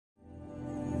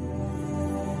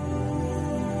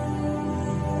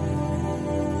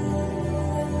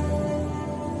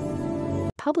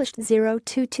published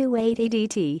 0228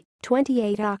 EDT,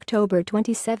 28 October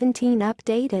 2017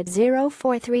 updated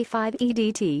 0435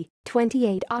 EDT,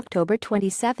 28 October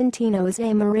 2017 Jose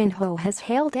Mourinho has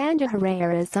hailed Ander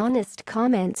Herrera's honest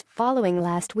comments following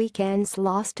last weekend's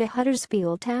loss to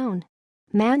Huddersfield Town.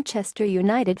 Manchester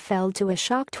United fell to a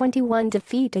shock 21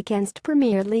 defeat against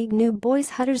Premier League new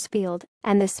boys Huddersfield,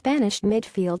 and the Spanish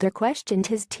midfielder questioned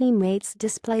his teammates'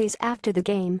 displays after the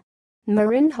game.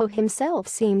 Mourinho himself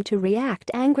seemed to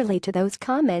react angrily to those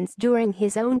comments during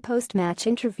his own post-match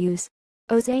interviews.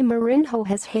 Jose Mourinho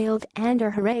has hailed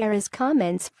Ander Herrera's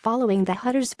comments following the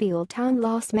Huddersfield Town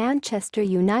loss. Manchester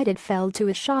United fell to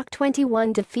a shock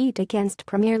 21 defeat against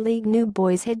Premier League new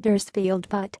boys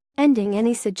HuddersfieldBut, ending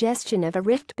any suggestion of a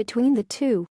rift between the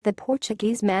two. The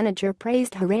Portuguese manager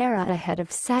praised Herrera ahead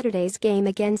of Saturday's game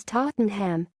against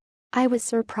Tottenham. "I was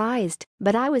surprised,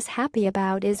 but I was happy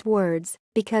about his words,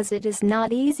 because it is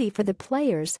not easy for the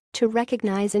players to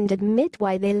recognize and admit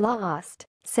why they lost,"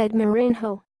 said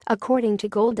Mourinho, according to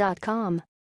Goal.com.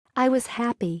 "I was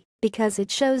happy because it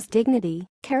shows dignity,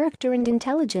 character and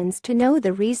intelligence to know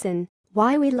the reason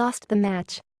why we lost the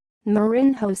match."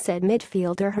 Mourinho said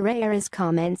midfielder Herrera's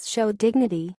comments show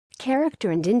dignity, character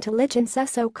and intelligence,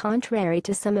 so contrary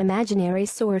to some imaginary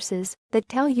sources that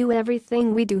tell you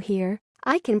everything we do here.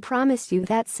 "I can promise you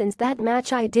that since that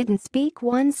match I didn't speak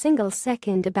one single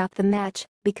second about the match,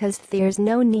 because there's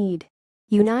no need."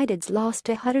 United's loss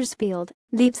to Huddersfield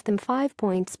leaves them 5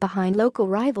 points behind local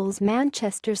rivals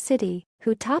Manchester City,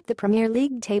 who top the Premier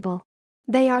League table.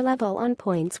 They are level on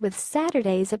points with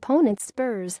Saturday's opponent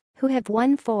Spurs, who have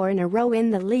won 4 in a row in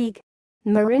the league.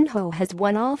 Mourinho has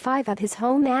won all 5 of his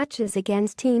home matches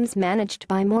against teams managed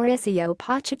by Mauricio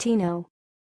Pochettino.